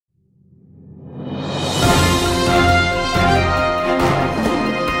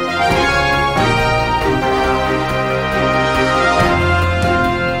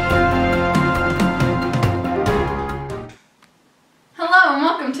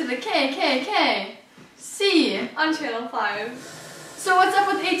to the KKK. See on Channel 5. So what's up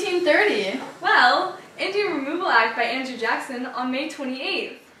with 1830? Well, Indian Removal Act by Andrew Jackson on May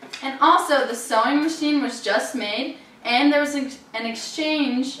 28th. And also, the sewing machine was just made, and there was an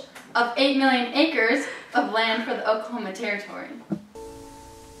exchange of 8 million acres of land for the Oklahoma Territory.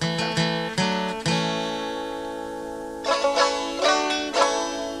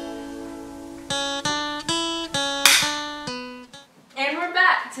 And we're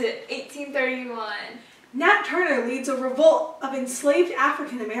back to 1831. Nat Turner leads a revolt of enslaved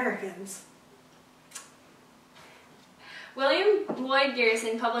African Americans. William Lloyd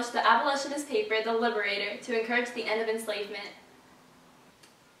Garrison published the abolitionist paper, The Liberator, to encourage the end of enslavement.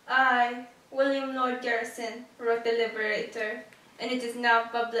 I, William Lloyd Garrison, wrote The Liberator, and it is now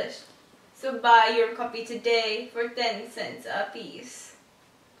published. So buy your copy today for 10 cents a piece.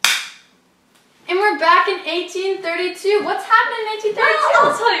 And we're back in 1832. What's happening in 1832? Well,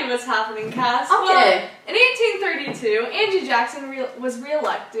 I'll tell you what's happening, Cass. Okay. Well, in 1832, Andrew Jackson was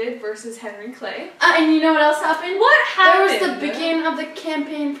re-elected versus Henry Clay. And you know what else happened? What happened? There was the beginning of the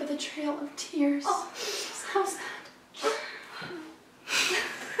campaign for the Trail of Tears. Oh, how sad.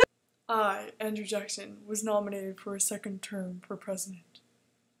 I, Andrew Jackson, was nominated for a second term for president.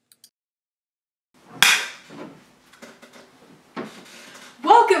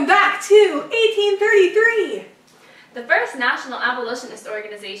 Welcome back to 1833. The first national abolitionist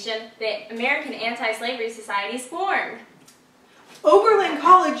organization, the American Anti-Slavery Society, is formed. Oberlin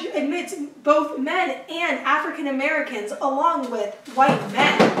College admits both men and African Americans along with white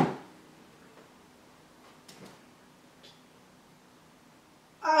men.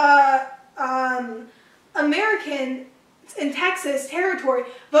 Americans in Texas territory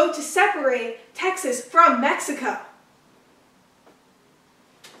vote to separate Texas from Mexico.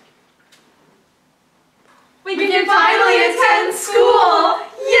 We can finally attend school!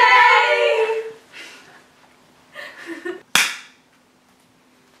 Yay!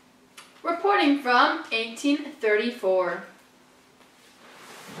 Reporting from 1834.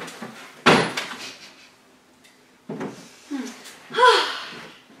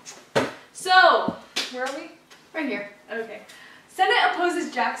 So, where are we? Right here. Okay. Senate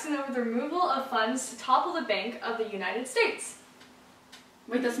opposes Jackson over the removal of funds to topple the Bank of the United States.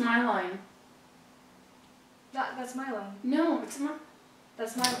 Wait, that's my line. That's my line. No, it's not.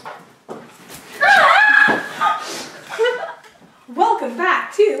 That's my line. Welcome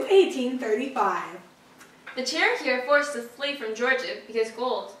back to 1835. The Cherokee are forced to flee from Georgia because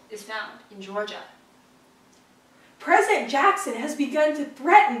gold is found in Georgia. President Jackson has begun to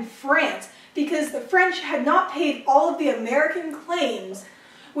threaten France because the French had not paid all of the American claims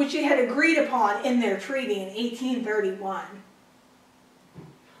which they had agreed upon in their treaty in 1831.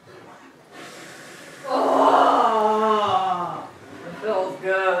 Oh, it feels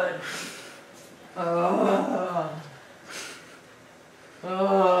good. Oh.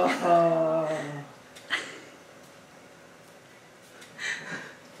 Oh.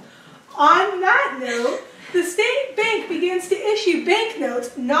 On that note, the state bank begins to issue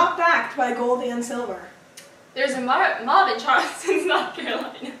banknotes not backed by gold and silver. There's a mob in Charleston, North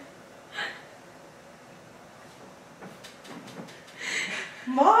Carolina.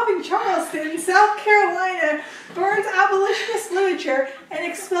 Mob in Charleston, South Carolina, burns abolitionist literature and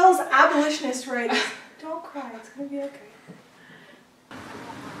expels abolitionist writers. Don't cry, it's gonna be okay.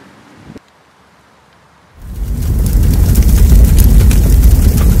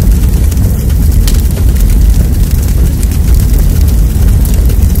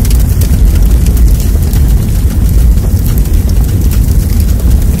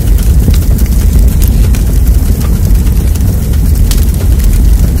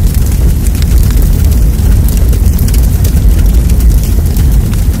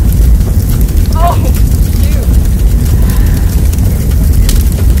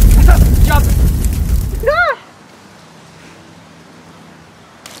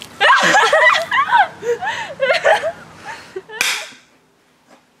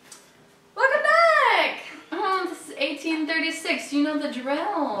 You know the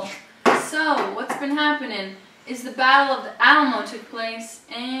drill. So, what's been happening is the Battle of the Alamo took place,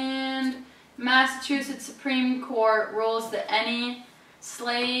 and Massachusetts Supreme Court rules that any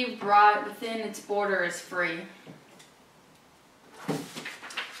slave brought within its border is free.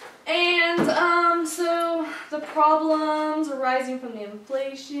 And, so the problems arising from the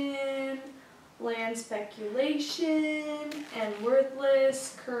inflation, land speculation, and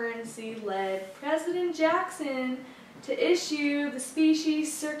worthless currency led President Jackson to issue the Specie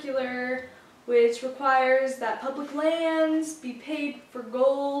Circular, which requires that public lands be paid for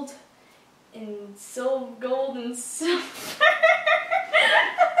gold and silver.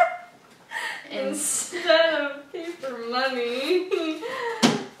 instead of paper money.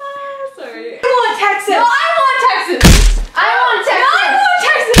 Sorry. I want Texas! No, I want Texas! I want Texas! No, I want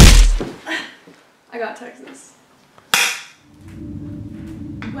Texas! I got Texas.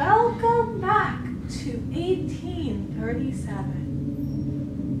 Welcome back to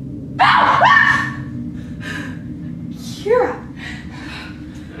 1837. Kyra.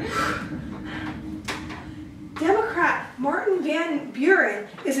 Democrat Martin Van Buren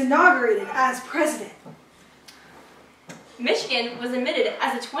is inaugurated as president. Michigan was admitted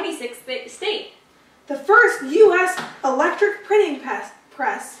as a 26th state. The first U.S. electric printing press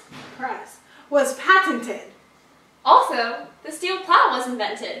was patented. Also, the steel plow was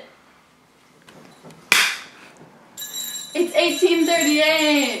invented. It's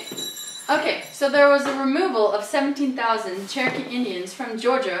 1838! Okay, so there was a removal of 17,000 Cherokee Indians from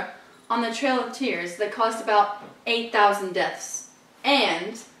Georgia on the Trail of Tears that caused about 8,000 deaths.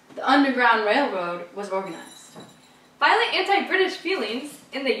 And the Underground Railroad was organized. Violent anti-British feelings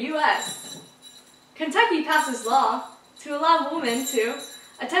in the U.S. Kentucky passes law to allow women to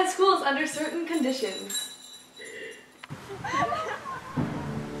attend schools under certain conditions. Get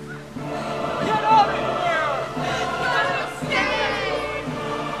out of here!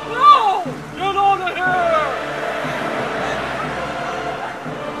 No! Get out of here!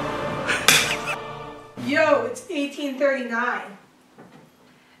 Yo, it's 1839.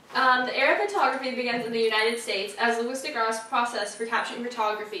 The era of photography begins in the United States as Louis deGrasse's process for capturing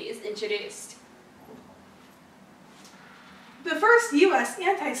photography is introduced. The first U.S.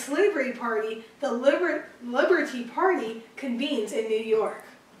 anti-slavery party, the Liberty Party, convenes in New York.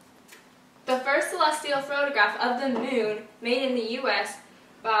 The first celestial photograph of the moon made in the U.S.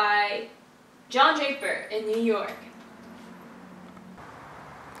 by John Draper in New York.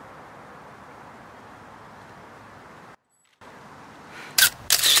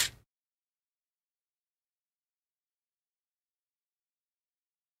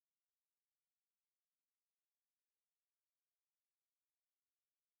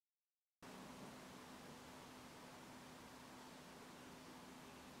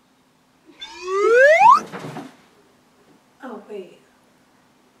 Oh, wait.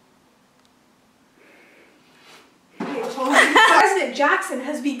 President Jackson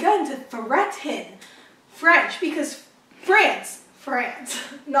has begun to threaten French because France,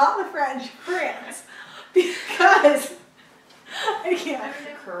 not the French, France, because I can't.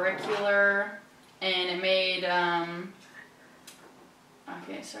 Curricular, and it made,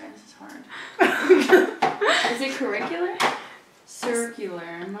 okay, sorry, this is hard. Is it curricular?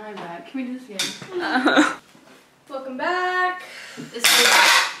 Circular, my bad. Can we do this again? Welcome back. This is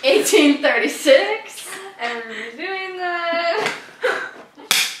 1836. And we're doing that.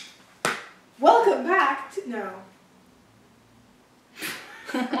 Welcome back to, no.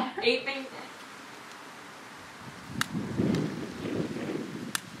 8 things.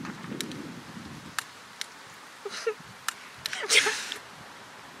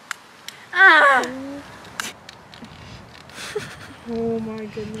 Oh my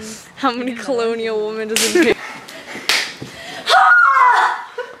goodness. How many colonial women does it take?